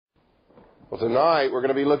Well, tonight we're going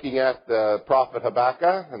to be looking at the prophet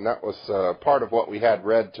Habakkuk, and that was part of what we had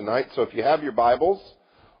read tonight. So if you have your Bibles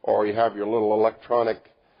or you have your little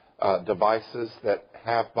electronic devices that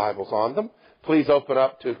have Bibles on them, please open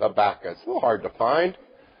up to Habakkuk. It's a little hard to find,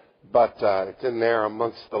 but it's in there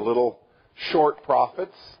amongst the little short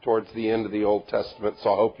prophets towards the end of the Old Testament,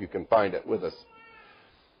 so I hope you can find it with us.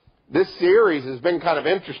 This series has been kind of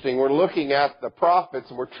interesting. We're looking at the prophets,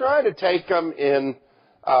 and we're trying to take them in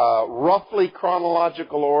roughly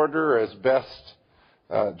chronological order as best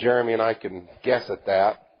Jeremy and I can guess at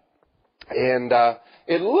that. And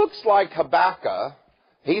it looks like Habakkuk,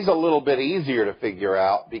 he's a little bit easier to figure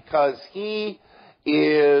out because he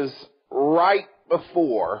is right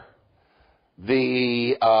before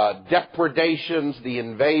the depredations, the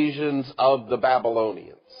invasions of the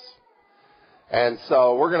Babylonians. And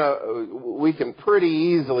so we can pretty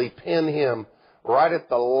easily pin him right at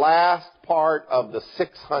the last part of the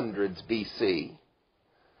 600s BC,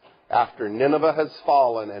 after Nineveh has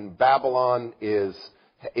fallen and Babylon is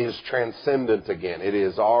transcendent again. It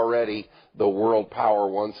is already the world power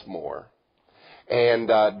once more. And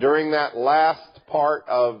during that last part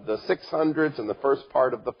of the 600s and the first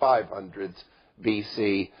part of the 500s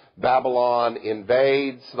BC, Babylon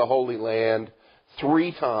invades the Holy Land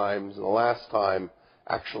 3 times, and the last time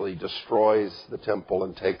actually destroys the temple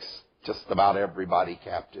and takes just about everybody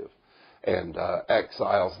captive and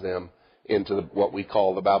exiles them into what we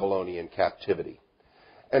call the Babylonian captivity.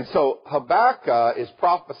 And so Habakkuk is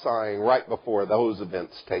prophesying right before those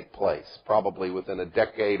events take place, probably within a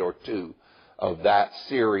decade or two of that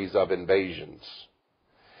series of invasions.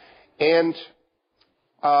 And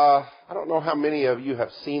I don't know how many of you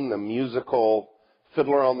have seen the musical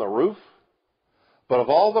Fiddler on the Roof, but of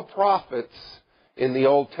all the prophets in the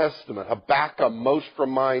Old Testament, Habakkuk most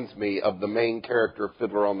reminds me of the main character of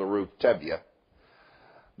Fiddler on the Roof, Tevye.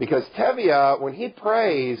 Because Tevye, when he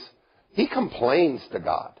prays, he complains to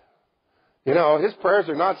God. You know, his prayers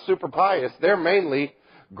are not super pious. They're mainly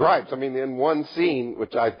gripes. I mean, in one scene,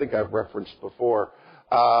 which I think I've referenced before,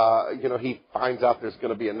 he finds out there's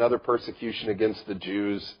going to be another persecution against the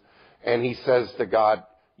Jews. And he says to God,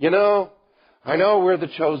 I know we're the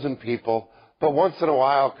chosen people, but once in a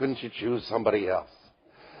while, couldn't you choose somebody else?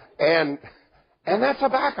 And that's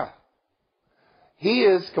Habakkuk. He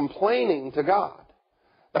is complaining to God.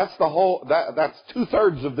 That's that's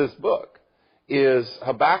 2/3 of this book, is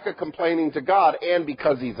Habakkuk complaining to God, and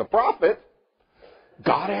because he's a prophet,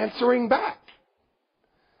 God answering back.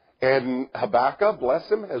 And Habakkuk, bless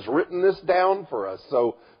him, has written this down for us.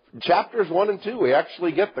 So chapters 1 and 2, we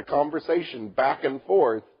actually get the conversation back and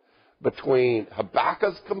forth between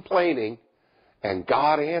Habakkuk's complaining and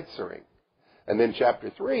God answering. And then chapter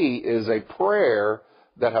 3 is a prayer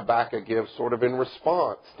that Habakkuk gives sort of in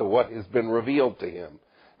response to what has been revealed to him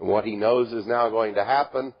and what he knows is now going to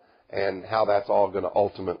happen and how that's all going to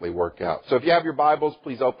ultimately work out. So if you have your Bibles,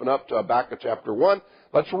 please open up to Habakkuk chapter 1.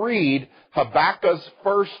 Let's read Habakkuk's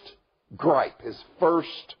first gripe, his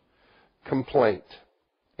first complaint.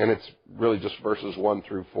 And it's really just verses 1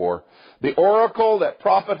 through 4. The oracle that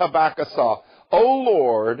prophet Habakkuk saw. O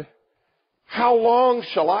Lord, how long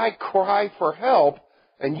shall I cry for help,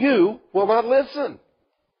 and you will not listen?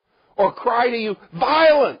 Or cry to you,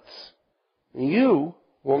 violence, and you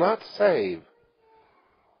will not save?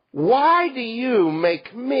 Why do you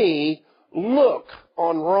make me look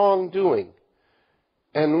on wrongdoing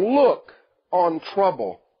and look on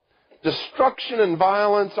trouble? Destruction and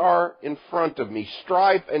violence are in front of me.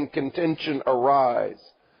 Strife and contention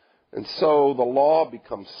arise. And so the law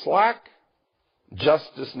becomes slack.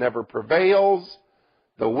 Justice never prevails.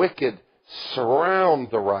 The wicked surround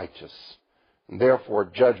the righteous. And therefore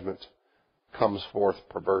judgment comes forth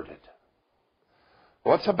perverted.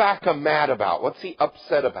 What's Habakkuk mad about? What's he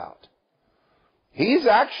upset about? He's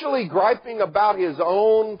actually griping about his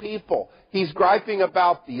own people. He's griping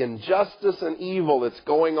about the injustice and evil that's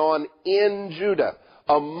going on in Judah,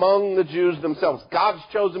 among the Jews themselves. God's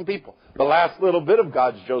chosen people. The last little bit of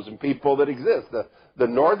God's chosen people that exists. The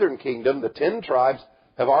northern kingdom, the 10 tribes,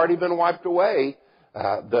 have already been wiped away.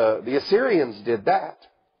 The Assyrians did that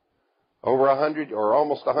over 100 or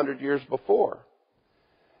almost 100 years before.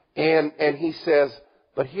 And he says,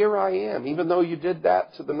 but here I am, even though you did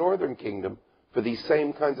that to the northern kingdom for these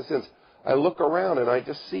same kinds of sins. I look around and I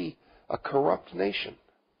just see a corrupt nation.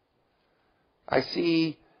 I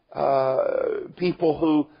see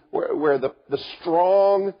people where the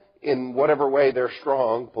strong, in whatever way they're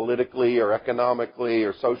strong, politically or economically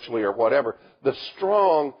or socially or whatever, the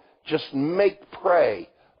strong just make prey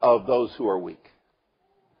of those who are weak.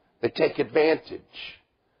 They take advantage.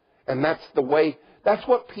 And that's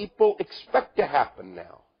what people expect to happen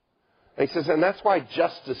now. And he says, and that's why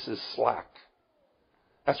justice is slack.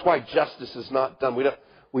 That's why justice is not done.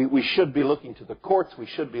 We should be looking to the courts. We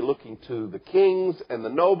should be looking to the kings and the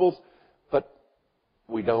nobles. But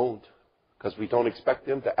we don't, because we don't expect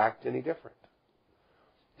them to act any different.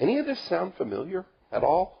 Any of this sound familiar at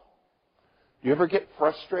all? Do you ever get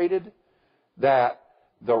frustrated that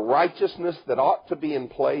the righteousness that ought to be in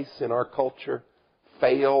place in our culture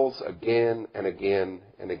fails again and again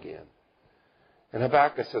and again? And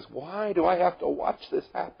Habakkuk says, why do I have to watch this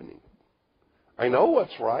happening? I know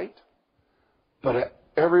what's right, but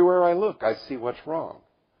everywhere I look, I see what's wrong.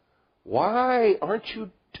 Why aren't you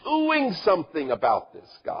doing something about this,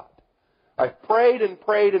 God? I've prayed and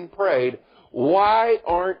prayed and prayed. Why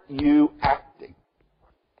aren't you acting?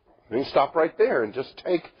 Let me stop right there and just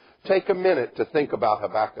take a minute to think about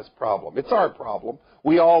Habakkuk's problem. It's our problem.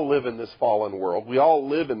 We all live in this fallen world. We all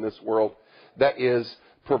live in this world that is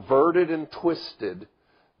perverted and twisted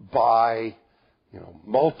by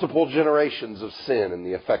multiple generations of sin and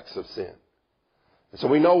the effects of sin. And so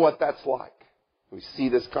we know what that's like. We see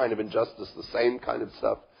this kind of injustice, the same kind of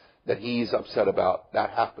stuff that he's upset about.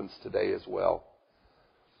 That happens today as well.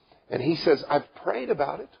 And he says, I've prayed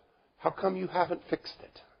about it. How come you haven't fixed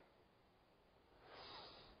it?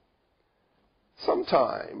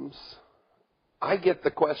 Sometimes I get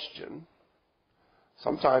the question,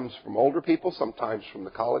 sometimes from older people, sometimes from the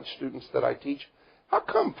college students that I teach, how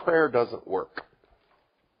come prayer doesn't work?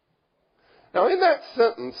 Now, in that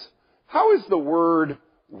sentence, how is the word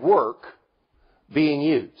work being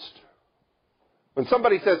used? When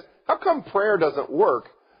somebody says, how come prayer doesn't work,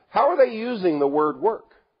 how are they using the word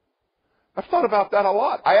work? I've thought about that a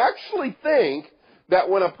lot. I actually think that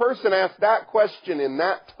when a person asks that question in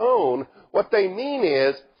that tone, what they mean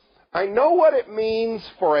is, I know what it means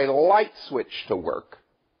for a light switch to work.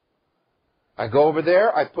 I go over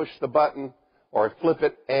there, I push the button, or I flip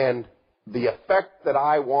it, and the effect that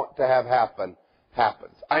I want to have happen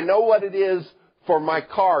happens. I know what it is for my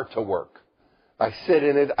car to work. I sit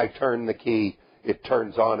in it, I turn the key, it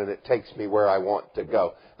turns on, and it takes me where I want to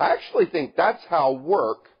go. I actually think that's how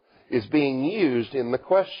work is being used in the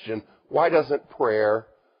question, why doesn't prayer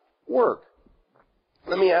work?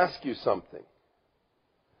 Let me ask you something.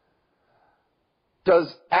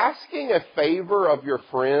 Does asking a favor of your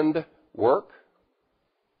friend work?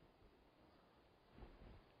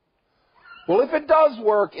 Well, if it does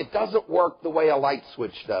work, it doesn't work the way a light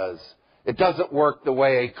switch does. It doesn't work the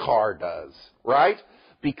way a car does, right?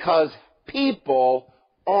 Because people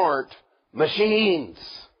aren't machines.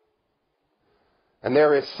 And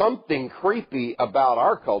there is something creepy about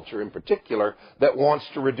our culture in particular that wants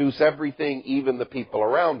to reduce everything, even the people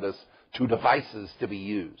around us, to devices to be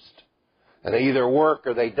used. And they either work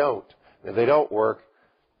or they don't. And if they don't work,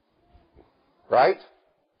 right?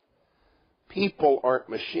 People aren't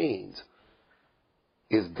machines.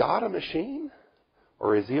 Is God a machine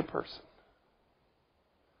or is he a person?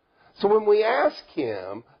 So when we ask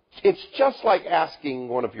him, it's just like asking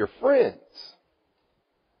one of your friends.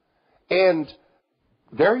 And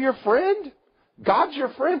they're your friend. God's your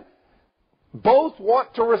friend. Both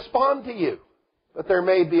want to respond to you. But there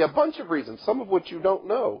may be a bunch of reasons, some of which you don't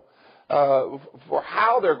know, for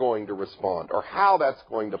how they're going to respond or how that's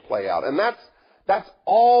going to play out. And that's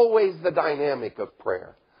always the dynamic of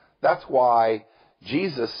prayer. That's why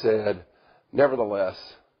Jesus said, nevertheless,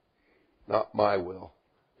 not my will,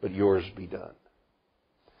 but yours be done.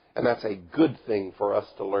 And that's a good thing for us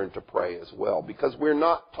to learn to pray as well, because we're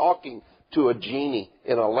not talking to a genie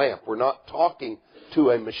in a lamp. We're not talking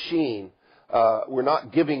to a machine. We're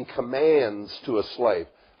not giving commands to a slave.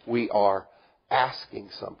 We are asking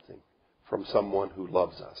something from someone who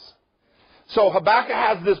loves us. So Habakkuk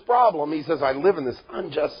has this problem. He says, I live in this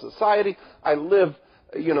unjust society. I live,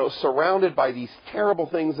 surrounded by these terrible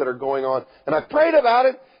things that are going on. And I prayed about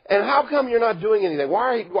it. And how come you're not doing anything?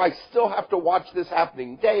 Why do I still have to watch this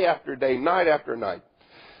happening day after day, night after night?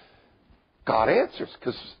 God answers,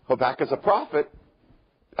 because Habakkuk is a prophet.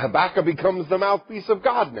 Habakkuk becomes the mouthpiece of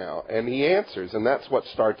God now, and he answers, and that's what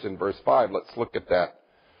starts in verse 5. Let's look at that.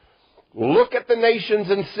 Look at the nations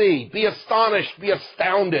and see. Be astonished, be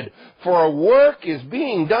astounded, for a work is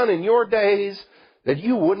being done in your days that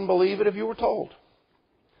you wouldn't believe it if you were told.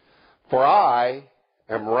 For I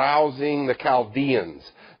am rousing the Chaldeans,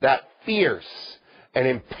 that fierce and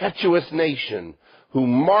impetuous nation who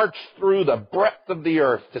march through the breadth of the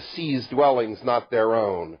earth to seize dwellings not their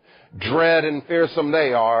own. Dread and fearsome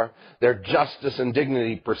they are. Their justice and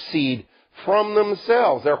dignity proceed from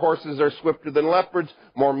themselves. Their horses are swifter than leopards,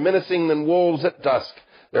 more menacing than wolves at dusk.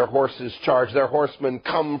 Their horses charge. Their horsemen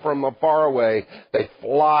come from afar away. They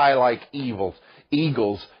fly like eagles,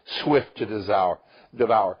 swift to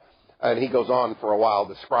devour. And he goes on for a while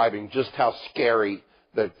describing just how scary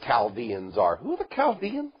the Chaldeans are. Who are the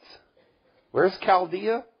Chaldeans? Where's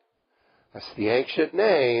Chaldea? That's the ancient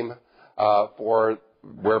name for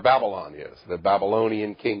where Babylon is. The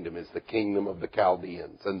Babylonian kingdom is the kingdom of the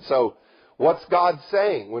Chaldeans. And so what's God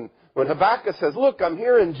saying? When Habakkuk says, look, I'm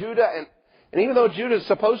here in Judah, and even though Judah is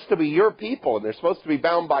supposed to be your people, and they're supposed to be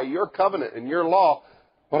bound by your covenant and your law,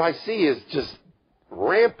 what I see is just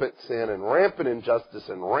rampant sin and rampant injustice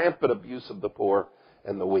and rampant abuse of the poor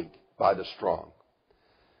and the weak by the strong.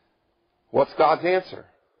 What's God's answer?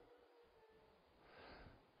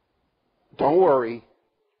 Don't worry.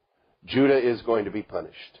 Judah is going to be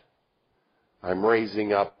punished. I'm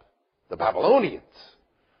raising up the Babylonians,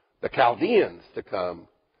 the Chaldeans, to come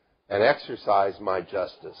and exercise my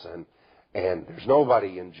justice. And there's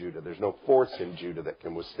nobody in Judah, there's no force in Judah that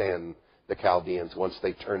can withstand the Chaldeans once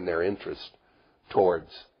they turn their interest towards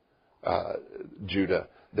Judah.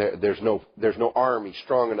 There's no army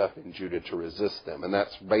strong enough in Judah to resist them. And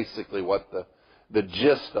that's basically what the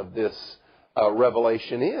gist of this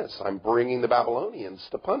revelation is. I'm bringing the Babylonians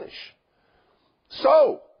to punish.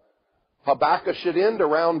 So, Habakkuk should end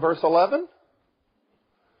around verse 11.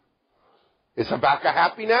 Is Habakkuk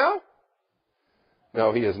happy now?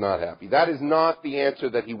 No, he is not happy. That is not the answer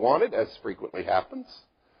that he wanted, as frequently happens.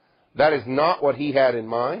 That is not what he had in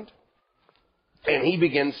mind. And he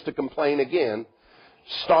begins to complain again,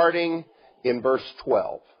 starting in verse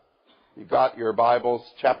 12. You've got your Bibles,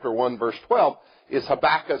 chapter 1, verse 12, is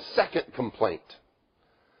Habakkuk's second complaint.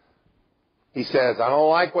 He says, I don't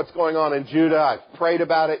like what's going on in Judah. I've prayed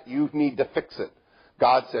about it. You need to fix it.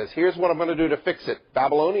 God says, here's what I'm going to do to fix it.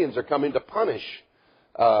 Babylonians are coming to punish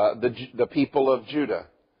the people of Judah.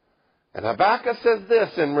 And Habakkuk says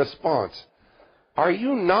this in response, are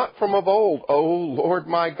you not from of old, O Lord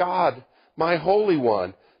my God, my Holy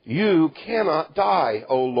One? You cannot die,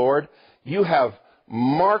 O Lord. You have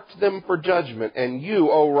marked them for judgment, and you,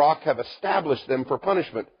 O rock, have established them for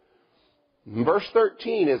punishment. Verse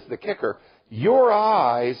 13 is the kicker. Your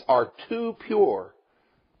eyes are too pure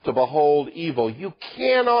to behold evil. You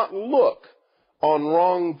cannot look on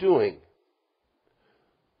wrongdoing.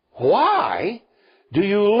 Why do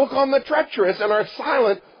you look on the treacherous and are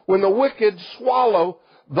silent when the wicked swallow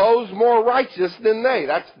those more righteous than they?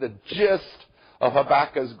 That's the gist of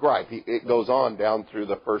Habakkuk's gripe. It goes on down through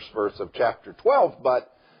the first verse of chapter 12,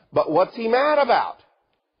 but what's he mad about?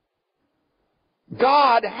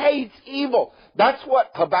 God hates evil. That's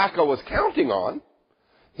what Habakkuk was counting on.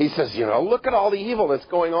 He says, look at all the evil that's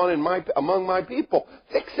going on among my people.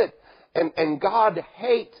 Fix it. And God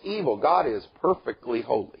hates evil. God is perfectly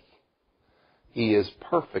holy. He is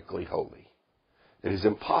perfectly holy. It is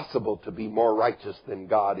impossible to be more righteous than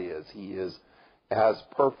God is. He is as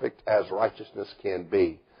perfect as righteousness can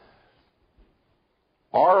be.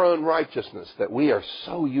 Our unrighteousness that we are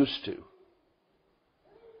so used to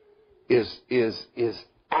is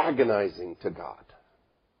agonizing to God.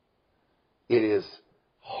 It is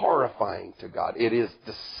horrifying to God. It is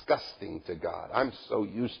disgusting to God. I'm so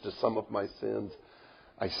used to some of my sins,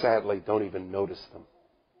 I sadly don't even notice them.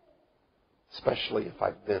 Especially if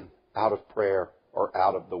I've been out of prayer or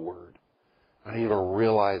out of the Word. I don't even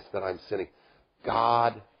realize that I'm sinning.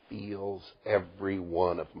 God feels every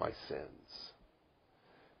one of my sins.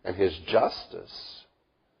 And His justice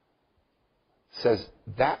says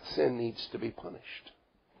that sin needs to be punished.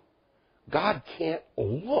 God can't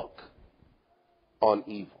look on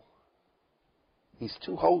evil. He's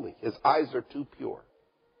too holy. His eyes are too pure.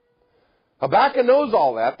 Habakkuk knows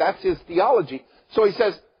all that. That's his theology. So he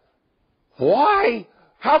says, why?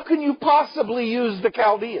 How can you possibly use the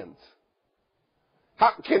Chaldeans?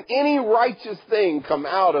 How can any righteous thing come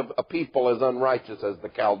out of a people as unrighteous as the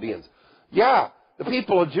Chaldeans? Yeah, the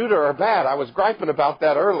people of Judah are bad. I was griping about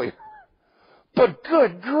that earlier. But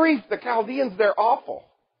good grief, the Chaldeans, they're awful.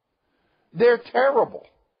 They're terrible.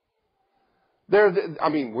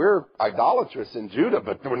 We're idolatrous in Judah,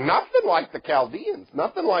 but we're nothing like the Chaldeans,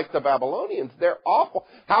 nothing like the Babylonians. They're awful.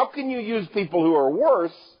 How can you use people who are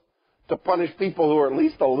worse to punish people who are at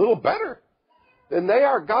least a little better than they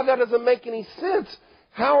are? God, that doesn't make any sense.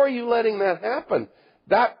 How are you letting that happen?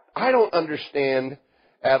 That I don't understand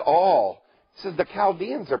at all. It says the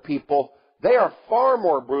Chaldeans are people, they are far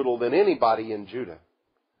more brutal than anybody in Judah.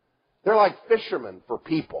 They're like fishermen for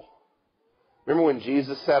people. Remember when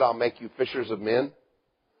Jesus said, I'll make you fishers of men?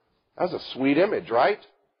 That was a sweet image, right?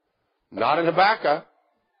 Not in Habakkuk.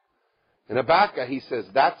 In Habakkuk, he says,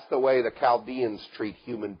 that's the way the Chaldeans treat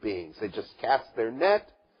human beings. They just cast their net.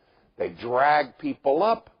 They drag people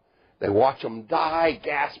up. They watch them die,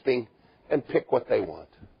 gasping, and pick what they want.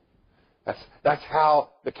 That's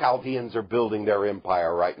how the Chaldeans are building their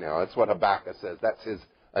empire right now. That's what Habakkuk says. That's his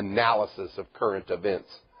analysis of current events,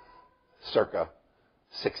 circa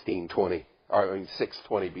 620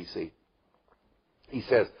 BC. He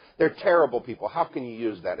says, they're terrible people. How can you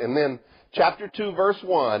use that? And then chapter 2, verse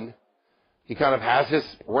 1, he kind of has his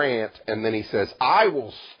rant, and then he says, I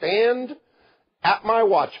will stand at my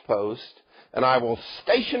watchpost, and I will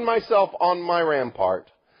station myself on my rampart.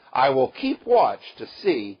 I will keep watch to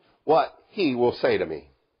see what he will say to me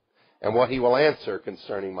and what he will answer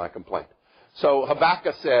concerning my complaint. So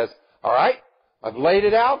Habakkuk says, all right, I've laid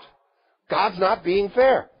it out. God's not being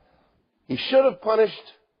fair. He should have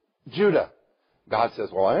punished Judah. God says,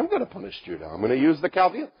 well, I am going to punish Judah. I'm going to use the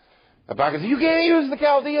Chaldeans. Habakkuk says, you can't use the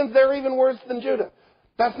Chaldeans. They're even worse than Judah.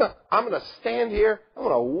 I'm going to stand here. I'm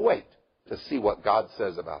going to wait to see what God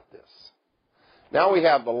says about this. Now we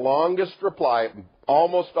have the longest reply,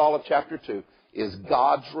 almost all of chapter 2, is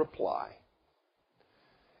God's reply.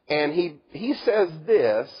 And he says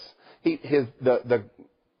this,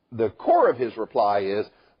 the core of his reply is,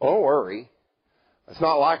 don't worry, it's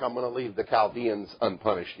not like I'm going to leave the Chaldeans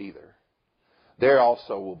unpunished either. They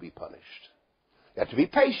also will be punished. You have to be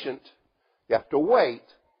patient, you have to wait,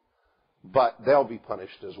 but they'll be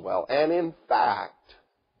punished as well. And in fact,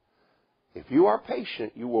 if you are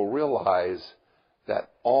patient, you will realize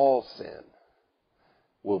that all sin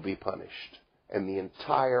will be punished, and the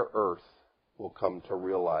entire earth will come to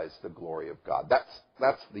realize the glory of God.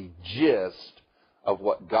 That's the gist of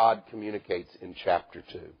what God communicates in chapter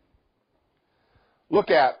 2.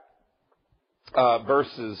 Look at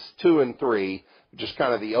verses 2 and 3, just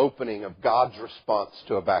kind of the opening of God's response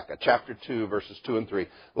to Habakkuk. Chapter 2, verses 2 and 3.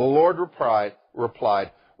 The Lord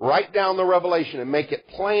replied, write down the revelation and make it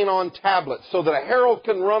plain on tablets so that a herald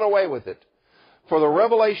can run away with it. For the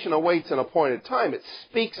revelation awaits an appointed time. It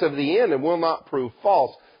speaks of the end and will not prove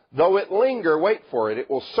false. Though it linger, wait for it. It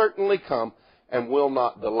will certainly come and will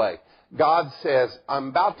not delay. God says, I'm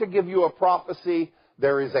about to give you a prophecy.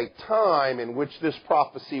 There is a time in which this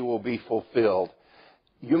prophecy will be fulfilled.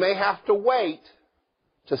 You may have to wait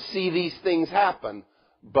to see these things happen,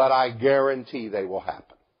 but I guarantee they will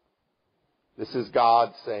happen. This is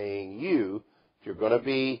God saying, if you're going to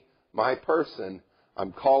be my person,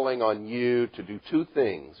 I'm calling on you to do two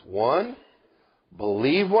things. One,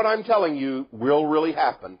 believe what I'm telling you will really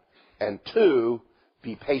happen. And two,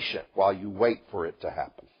 be patient while you wait for it to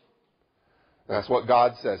happen. That's what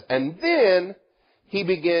God says. And then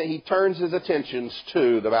he turns his attentions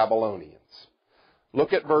to the Babylonians.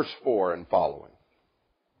 Look at verse 4 and following.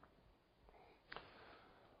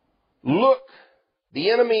 Look, the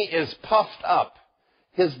enemy is puffed up.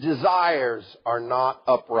 His desires are not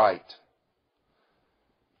upright.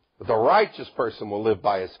 But the righteous person will live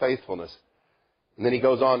by his faithfulness. And then he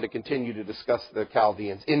goes on to continue to discuss the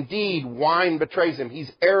Chaldeans. Indeed, wine betrays him.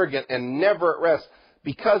 He's arrogant and never at rest.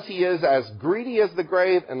 Because he is as greedy as the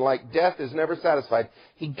grave and like death is never satisfied,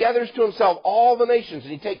 he gathers to himself all the nations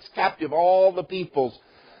and he takes captive all the peoples.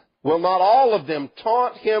 Will not all of them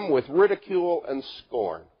taunt him with ridicule and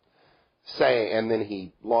scorn? And then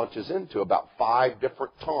he launches into about 5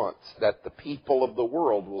 different taunts that the people of the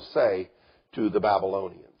world will say to the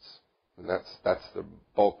Babylonians. And that's the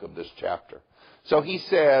bulk of this chapter. So he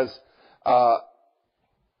says,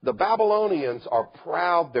 the Babylonians are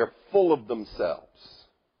proud, they're full of themselves.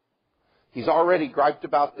 He's already griped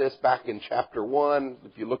about this back in chapter 1.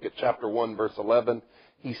 If you look at chapter 1, verse 11,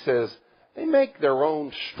 he says, they make their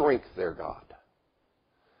own strength their God.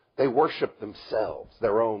 They worship themselves,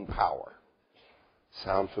 their own power.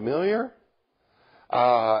 Sound familiar?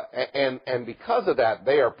 And because of that,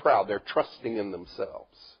 they are proud. They're trusting in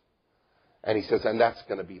themselves. And he says, and that's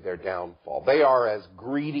going to be their downfall. They are as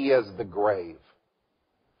greedy as the grave.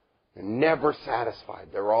 They're never satisfied.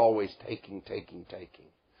 They're always taking.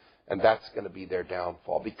 And that's going to be their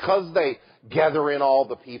downfall. Because they gather in all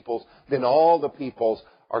the peoples, then all the peoples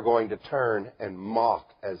are going to turn and mock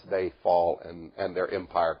as they fall and their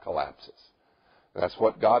empire collapses. And that's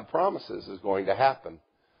what God promises is going to happen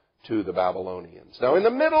to the Babylonians. Now, in the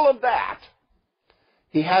middle of that,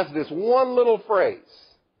 he has this one little phrase.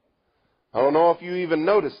 I don't know if you even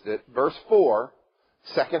noticed it. Verse 4,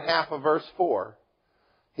 second half of verse 4.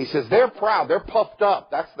 He says, they're proud, they're puffed up.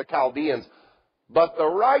 That's the Chaldeans. But the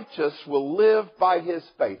righteous will live by his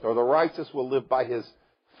faith, or the righteous will live by his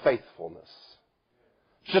faithfulness.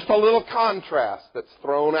 It's just a little contrast that's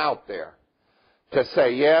thrown out there to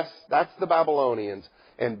say, yes, that's the Babylonians,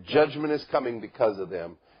 and judgment is coming because of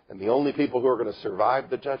them. And the only people who are going to survive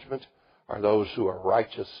the judgment are those who are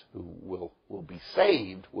righteous, who will be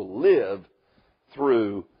saved, will live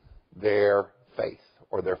through their faith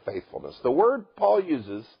or their faithfulness. The word Paul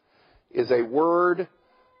uses is a word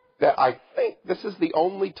that I think this is the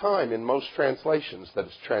only time in most translations that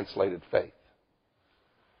it's translated faith.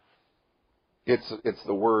 It's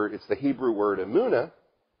the Hebrew word emunah.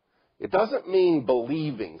 It doesn't mean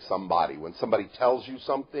believing somebody. When somebody tells you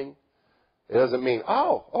something, it doesn't mean,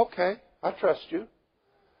 oh, okay, I trust you.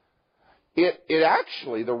 It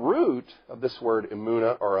actually, the root of this word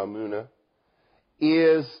emunah or amunah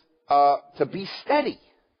is to be steady,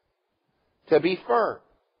 to be firm.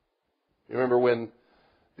 You remember when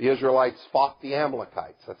the Israelites fought the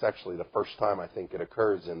Amalekites? That's actually the first time I think it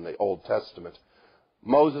occurs in the Old Testament.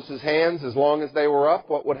 Moses' hands, as long as they were up,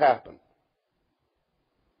 what would happen?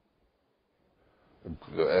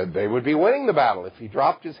 They would be winning the battle. If he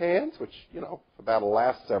dropped his hands, which, if the battle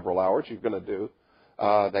lasts several hours, you're going to do,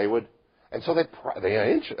 they would. And so they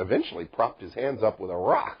eventually propped his hands up with a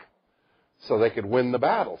rock so they could win the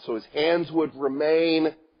battle. So his hands would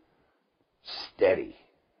remain steady,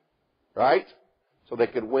 right? So they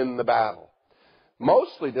could win the battle.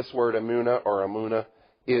 Mostly this word emunah or amunah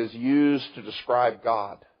is used to describe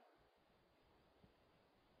God.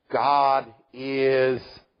 God is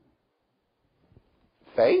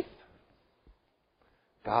faith.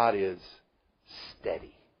 God is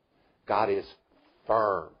steady. God is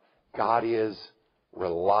firm. God is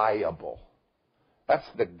reliable. That's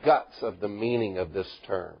the guts of the meaning of this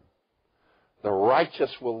term. The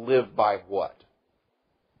righteous will live by what?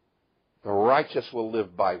 The righteous will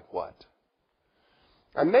live by what?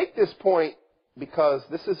 I make this point because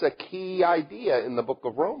this is a key idea in the book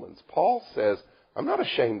of Romans. Paul says, I'm not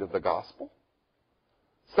ashamed of the gospel.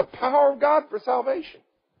 It's the power of God for salvation.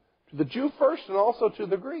 To the Jew first and also to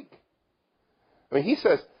the Greek. I mean, he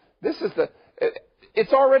says,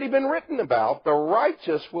 it's already been written about. The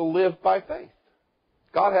righteous will live by faith.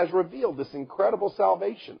 God has revealed this incredible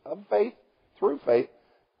salvation of faith through faith.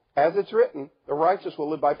 As it's written, the righteous will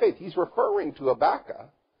live by faith. He's referring to Habakkuk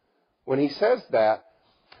when he says that.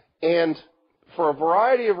 And for a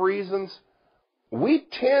variety of reasons, we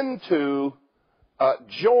tend to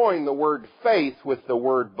join the word faith with the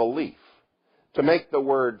word belief. To make the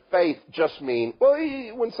word faith just mean, well,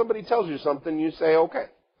 when somebody tells you something, you say, okay,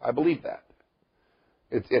 I believe that.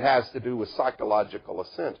 It has to do with psychological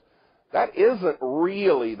assent. That isn't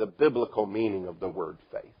really the biblical meaning of the word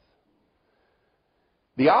faith.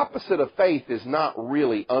 The opposite of faith is not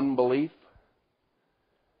really unbelief.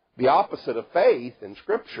 The opposite of faith in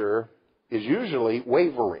Scripture is usually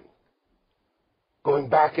wavering, going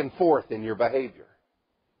back and forth in your behavior.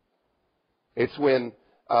 It's when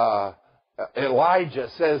Elijah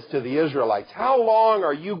says to the Israelites, how long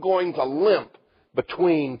are you going to limp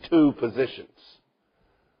between two positions?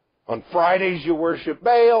 On Fridays you worship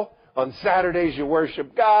Baal, on Saturdays you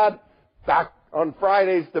worship God, back on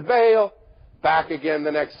Fridays to Baal, back again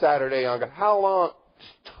the next Saturday on God. How long?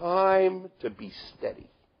 It's time to be steady.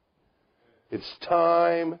 It's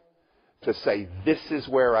time to say, this is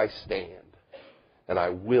where I stand, and I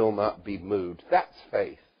will not be moved. That's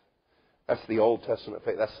faith. That's the Old Testament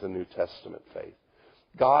faith. That's the New Testament faith.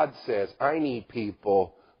 God says, I need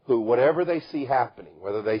people who, whatever they see happening,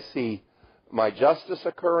 whether they see my justice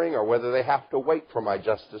occurring or whether they have to wait for my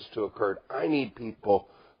justice to occur, I need people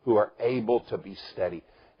who are able to be steady.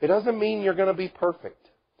 It doesn't mean you're going to be perfect.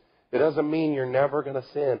 It doesn't mean you're never going to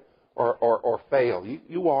sin or fail.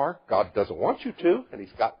 You are. God doesn't want you to, and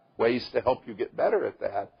He's got ways to help you get better at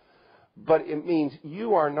that. But it means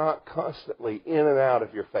you are not constantly in and out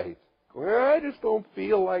of your faith. I just don't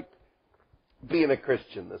feel like being a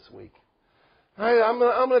Christian this week. I'm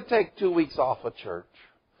going to take 2 weeks off of church.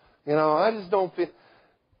 I just don't feel.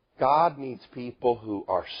 God needs people who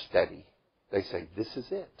are steady. They say, this is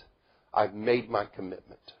it. I've made my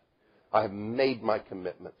commitment. I've made my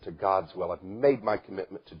commitment to God's will. I've made my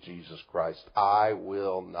commitment to Jesus Christ. I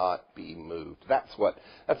will not be moved. That's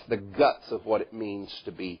the guts of what it means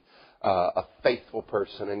to be a faithful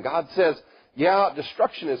person. And God says, yeah,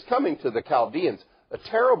 destruction is coming to the Chaldeans. A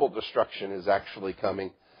terrible destruction is actually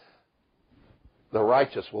coming. The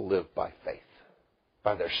righteous will live by faith,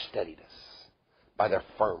 by their steadiness, by their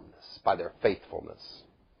firmness, by their faithfulness.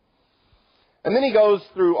 And then he goes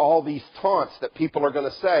through all these taunts that people are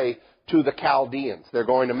going to say to the Chaldeans. They're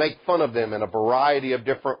going to make fun of them in a variety of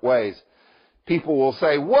different ways. People will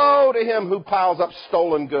say, woe to him who piles up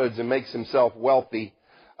stolen goods and makes himself wealthy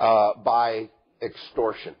by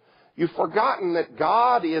extortion. You've forgotten that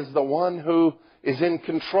God is the one who is in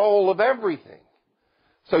control of everything.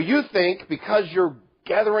 So you think because you're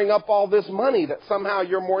gathering up all this money that somehow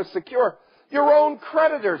you're more secure. Your own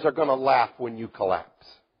creditors are going to laugh when you collapse.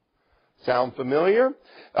 Sound familiar?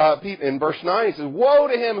 In verse 9 he says, woe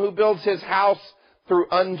to him who builds his house through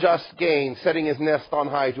unjust gain, setting his nest on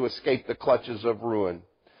high to escape the clutches of ruin.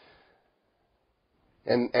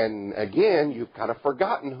 And again, you've kind of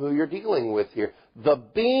forgotten who you're dealing with here. The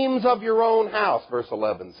beams of your own house, verse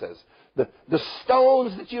 11 says. The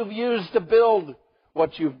stones that you've used to build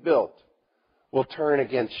what you've built will turn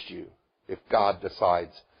against you if God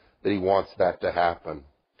decides that he wants that to happen.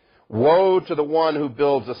 Woe to the one who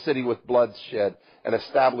builds a city with bloodshed and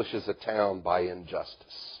establishes a town by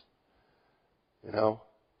injustice. You know,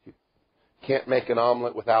 you can't make an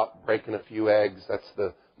omelet without breaking a few eggs. That's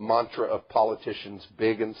the mantra of politicians,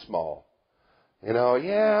 big and small. You know,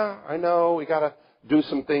 yeah, I know, we got to do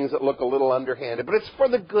some things that look a little underhanded, but it's for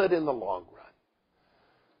the good in the long run.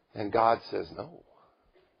 And God says, no.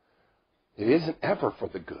 It isn't ever for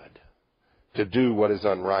the good to do what is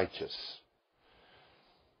unrighteous.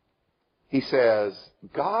 He says,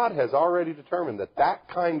 God has already determined that that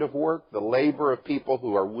kind of work, the labor of people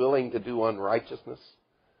who are willing to do unrighteousness,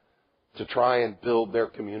 to try and build their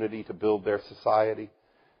community, to build their society,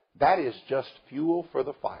 that is just fuel for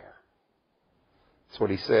the fire. That's what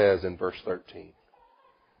he says in verse 13.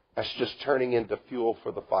 That's just turning into fuel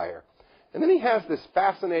for the fire. And then he has this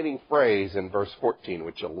fascinating phrase in verse 14,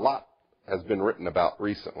 which a lot has been written about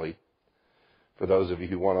recently, for those of you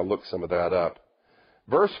who want to look some of that up.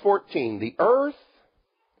 Verse 14, the earth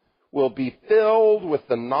will be filled with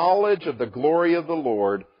the knowledge of the glory of the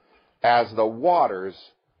Lord as the waters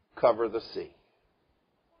cover the sea.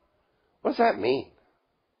 What does that mean?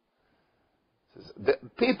 The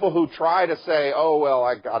people who try to say, oh, well,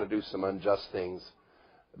 I got to do some unjust things,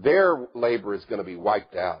 their labor is going to be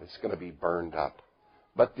wiped out. It's going to be burned up.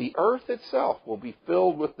 But the earth itself will be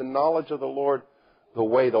filled with the knowledge of the Lord the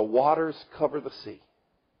way the waters cover the sea.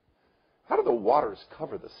 How do the waters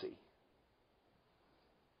cover the sea?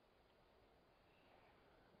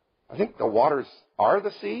 I think the waters are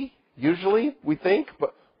the sea, usually, we think.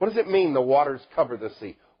 But what does it mean the waters cover the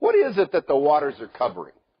sea? What is it that the waters are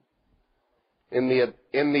covering? In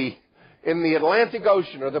the Atlantic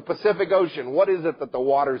Ocean or the Pacific Ocean, what is it that the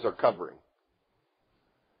waters are covering?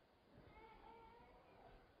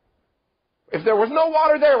 If there was no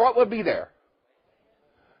water there, what would be there?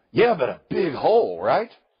 Yeah, but a big hole,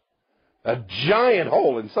 right? A giant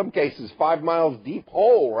hole, in some cases 5 miles deep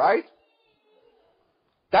hole, right?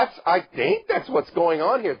 I think that's what's going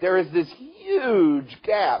on here. There is this huge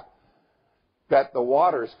gap that the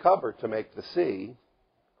waters cover to make the sea.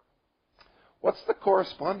 What's the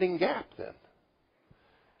corresponding gap then?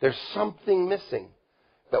 There's something missing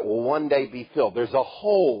that will one day be filled. There's a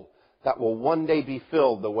hole that will one day be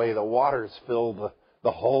filled the way the waters fill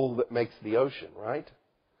the hole that makes the ocean, right?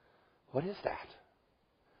 What is that?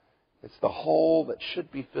 It's the hole that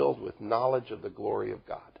should be filled with knowledge of the glory of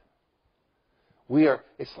God.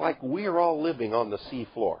 It's like we are all living on the sea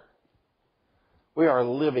floor. We are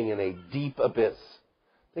living in a deep abyss.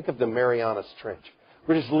 Think of the Marianas Trench.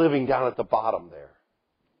 We're just living down at the bottom there.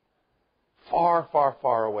 Far, far,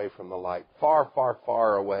 far away from the light. Far, far,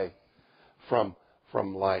 far away from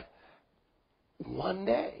light. One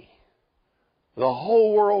day, the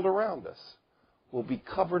whole world around us will be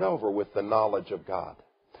covered over with the knowledge of God.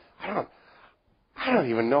 I don't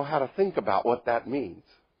even know how to think about what that means.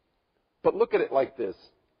 But look at it like this.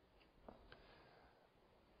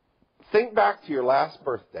 Think back to your last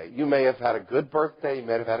birthday. You may have had a good birthday. You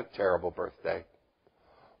may have had a terrible birthday.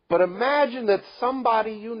 But imagine that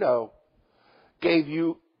somebody you know gave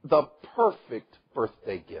you the perfect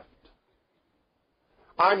birthday gift.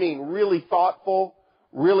 I mean, really thoughtful,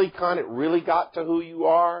 really kind, it really got to who you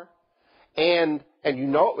are. And you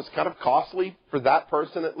know it was kind of costly for that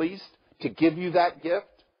person at least to give you that gift.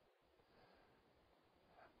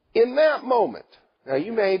 In that moment, now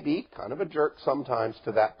you may be kind of a jerk sometimes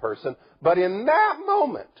to that person, but in that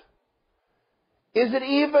moment, is it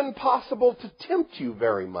even possible to tempt you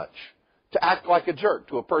very much to act like a jerk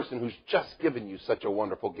to a person who's just given you such a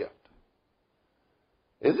wonderful gift?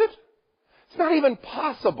 Is it? It's not even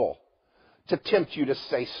possible to tempt you to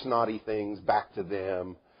say snotty things back to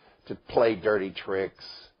them, to play dirty tricks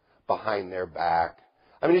behind their back.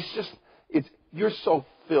 I mean, you're so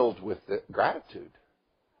filled with the gratitude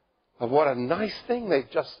of what a nice thing they've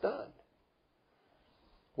just done.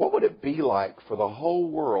 What would it be like for the whole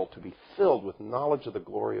world to be filled with knowledge of the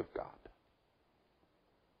glory of God?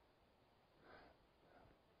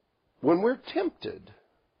 When we're tempted,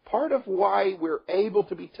 part of why we're able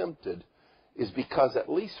to be tempted is because,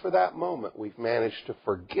 at least for that moment, we've managed to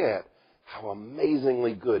forget how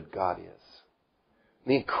amazingly good God is.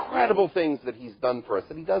 The incredible things that He's done for us,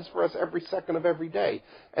 that He does for us every second of every day,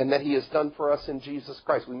 and that He has done for us in Jesus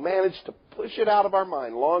Christ. We managed to push it out of our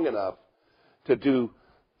mind long enough to do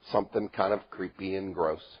something kind of creepy and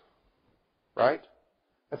gross. Right?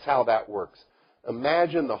 That's how that works.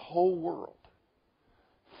 Imagine the whole world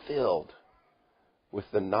filled with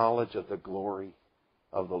the knowledge of the glory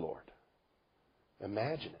of the Lord.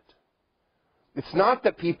 Imagine it. It's not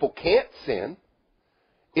that people can't sin.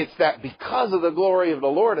 It's that because of the glory of the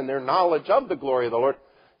Lord and their knowledge of the glory of the Lord,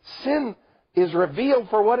 sin is revealed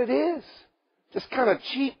for what it is. Just kind of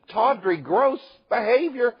cheap, tawdry, gross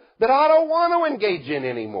behavior that I don't want to engage in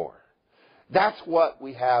anymore. That's what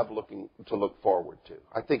we have to look forward to.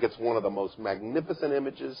 I think it's one of the most magnificent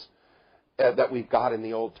images that we've got in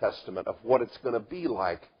the Old Testament of what it's going to be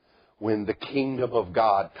like when the kingdom of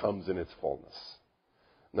God comes in its fullness.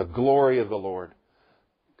 The glory of the Lord,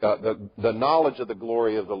 the knowledge of the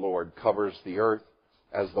glory of the Lord covers the earth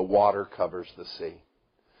as the water covers the sea.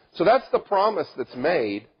 So that's the promise that's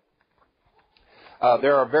made.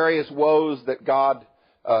 There are various woes that God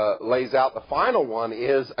lays out. The final one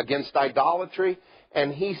is against idolatry.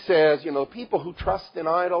 And he says, people who trust in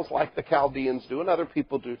idols like the Chaldeans do, and other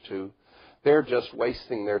people do too, they're just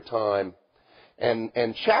wasting their time.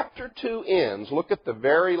 And chapter 2 ends, look at the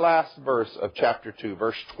very last verse of chapter 2,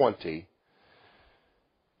 verse 20.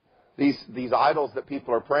 These idols that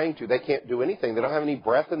people are praying to, they can't do anything. They don't have any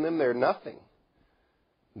breath in them. They're nothing.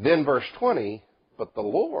 Then verse 20, but the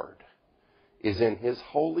Lord is in His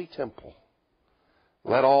holy temple.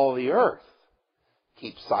 Let all the earth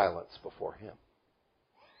keep silence before Him.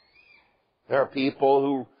 There are people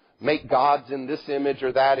who make gods in this image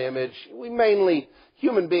or that image.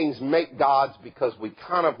 Human beings make gods because we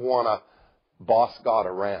kind of want to boss God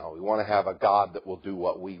around. We want to have a God that will do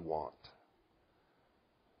what we want.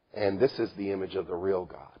 And this is the image of the real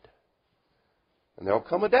God. And there'll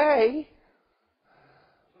come a day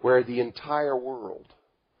where the entire world,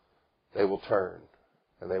 they will turn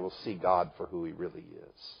and they will see God for who He really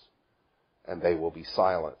is. And they will be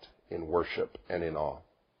silent in worship and in awe.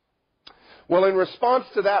 Well, in response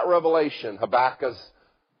to that revelation, Habakkuk's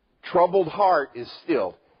troubled heart is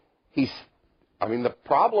stilled. The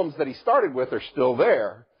problems that he started with are still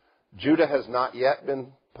there. Judah has not yet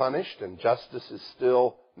been punished, and justice is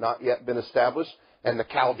still not yet been established. And the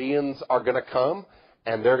Chaldeans are going to come,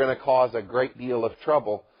 and they're going to cause a great deal of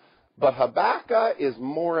trouble. But Habakkuk is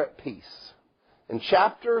more at peace. And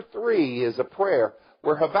chapter 3 is a prayer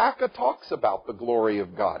where Habakkuk talks about the glory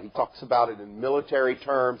of God. He talks about it in military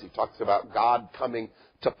terms. He talks about God coming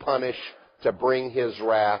to punish, to bring His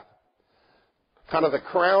wrath. Kind of the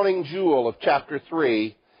crowning jewel of chapter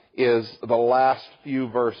 3 is the last few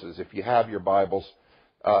verses. If you have your Bibles,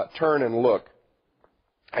 turn and look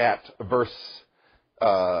at verse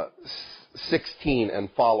 16 and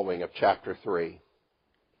following of chapter 3.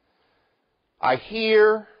 I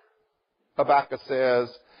hear, Habakkuk says,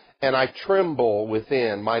 and I tremble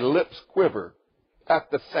within. My lips quiver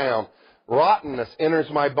at the sound. Rottenness enters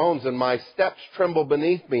my bones, and my steps tremble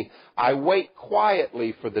beneath me. I wait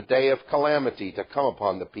quietly for the day of calamity to come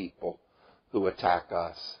upon the people who attack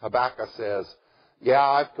us. Habakkuk says, yeah,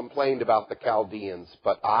 I've complained about the Chaldeans,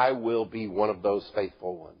 but I will be one of those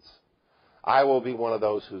faithful ones. I will be one of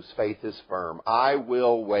those whose faith is firm. I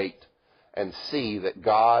will wait and see that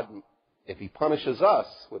God, if He punishes us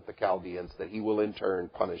with the Chaldeans, that He will in turn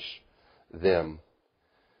punish them.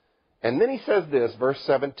 And then he says this, verse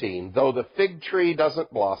 17, though the fig tree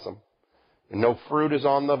doesn't blossom, and no fruit is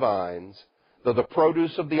on the vines, though the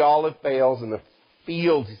produce of the olive fails, and the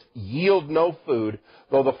fields yield no food,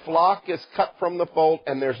 though the flock is cut from the fold,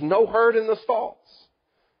 and there's no herd in the stalls,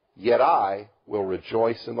 yet I will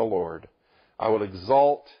rejoice in the Lord. I will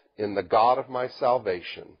exult in the God of my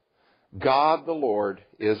salvation. God the Lord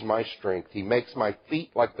is my strength. He makes my feet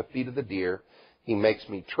like the feet of the deer. He makes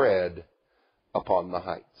me tread upon the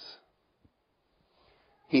heights.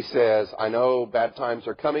 He says, I know bad times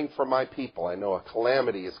are coming for my people. I know a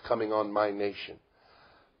calamity is coming on my nation.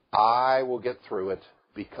 I will get through it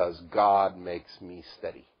because God makes me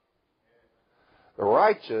steady. The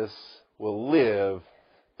righteous will live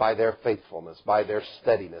by their faithfulness, by their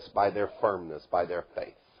steadiness, by their firmness, by their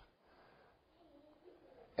faith.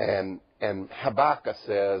 And Habakkuk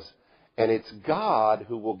says, and it's God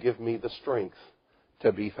who will give me the strength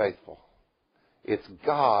to be faithful. It's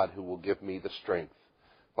God who will give me the strength,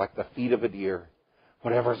 like the feet of a deer,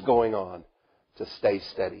 whatever's going on, to stay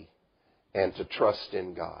steady and to trust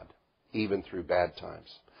in God, even through bad times.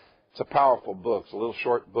 It's a powerful book. It's a little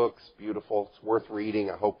short book. It's beautiful. It's worth reading.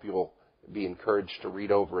 I hope you'll be encouraged to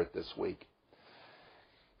read over it this week.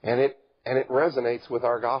 And it resonates with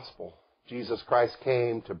our gospel. Jesus Christ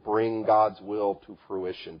came to bring God's will to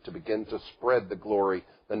fruition, to begin to spread the glory,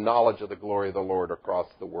 the knowledge of the glory of the Lord across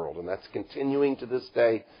the world. And that's continuing to this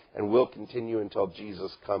day and will continue until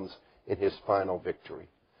Jesus comes in His final victory.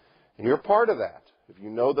 And you're part of that. If you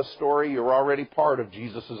know the story, you're already part of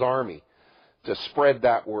Jesus' army to spread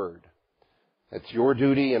that word. It's your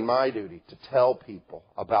duty and my duty to tell people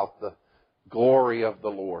about the glory of the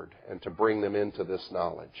Lord and to bring them into this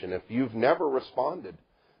knowledge. And if you've never responded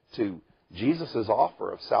to Jesus'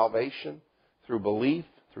 offer of salvation through belief,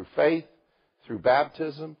 through faith, through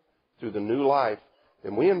baptism, through the new life,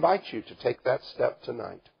 then we invite you to take that step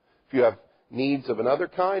tonight. If you have needs of another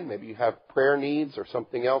kind, maybe you have prayer needs or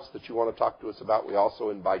something else that you want to talk to us about, we also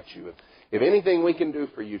invite you. If anything we can do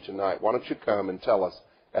for you tonight, why don't you come and tell us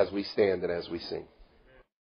as we stand and as we sing.